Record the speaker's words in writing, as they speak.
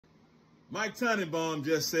Mike Tannenbaum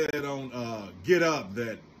just said on Get Up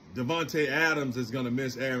that Davante Adams is going to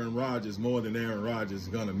miss Aaron Rodgers more than Aaron Rodgers is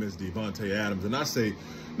going to miss Davante Adams. And I say,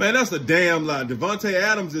 man, that's a damn lie. Davante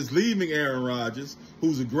Adams is leaving Aaron Rodgers,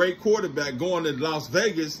 who's a great quarterback, going to Las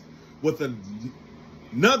Vegas with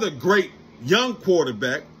another great young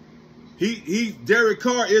quarterback. Derek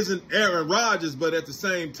Carr isn't Aaron Rodgers, but at the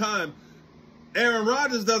same time, Aaron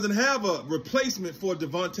Rodgers doesn't have a replacement for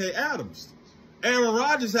Davante Adams. Aaron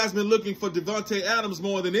Rodgers has been looking for Davante Adams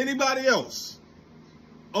more than anybody else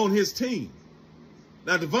on his team.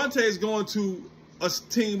 Now, Davante is going to a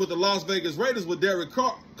team with the Las Vegas Raiders with Derek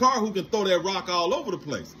Carr, who can throw that rock all over the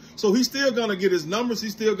place. So he's still going to get his numbers.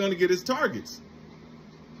 He's still going to get his targets.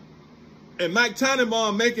 And Mike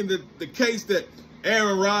Tannenbaum making the case that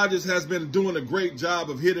Aaron Rodgers has been doing a great job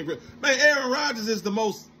of hitting. Man, Aaron Rodgers is the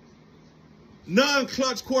most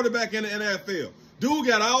non-clutch quarterback in the NFL. Dude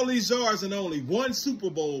got all these yards and only one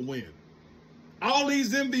Super Bowl win. All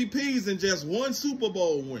these MVPs and just one Super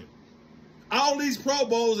Bowl win. All these Pro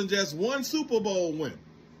Bowls and just one Super Bowl win.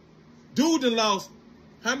 Dude done lost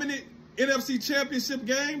how many NFC Championship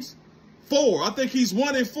games? 4. I think he's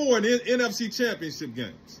 1-4 in NFC Championship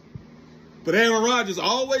games. But Aaron Rodgers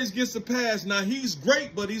always gets a pass. Now, he's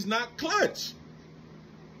great, but he's not clutch.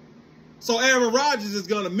 So Aaron Rodgers is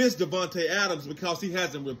going to miss Davante Adams because he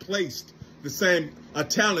hasn't replaced the same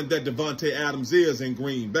talent that Davante Adams is in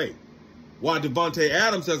Green Bay. While Davante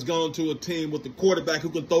Adams has gone to a team with a quarterback who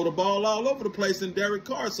can throw the ball all over the place in Derek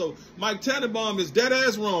Carr. So Mike Tannenbaum is dead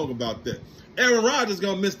ass wrong about that. Aaron Rodgers is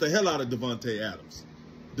going to miss the hell out of Davante Adams.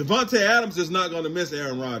 Davante Adams is not going to miss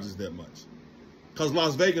Aaron Rodgers that much. Because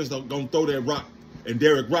Las Vegas going to throw that rock. And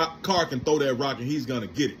Derek Carr can throw that rock and he's going to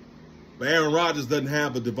get it. But Aaron Rodgers doesn't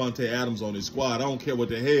have a Davante Adams on his squad. I don't care what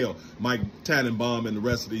the hell Mike Tannenbaum and the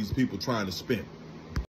rest of these people trying to spin.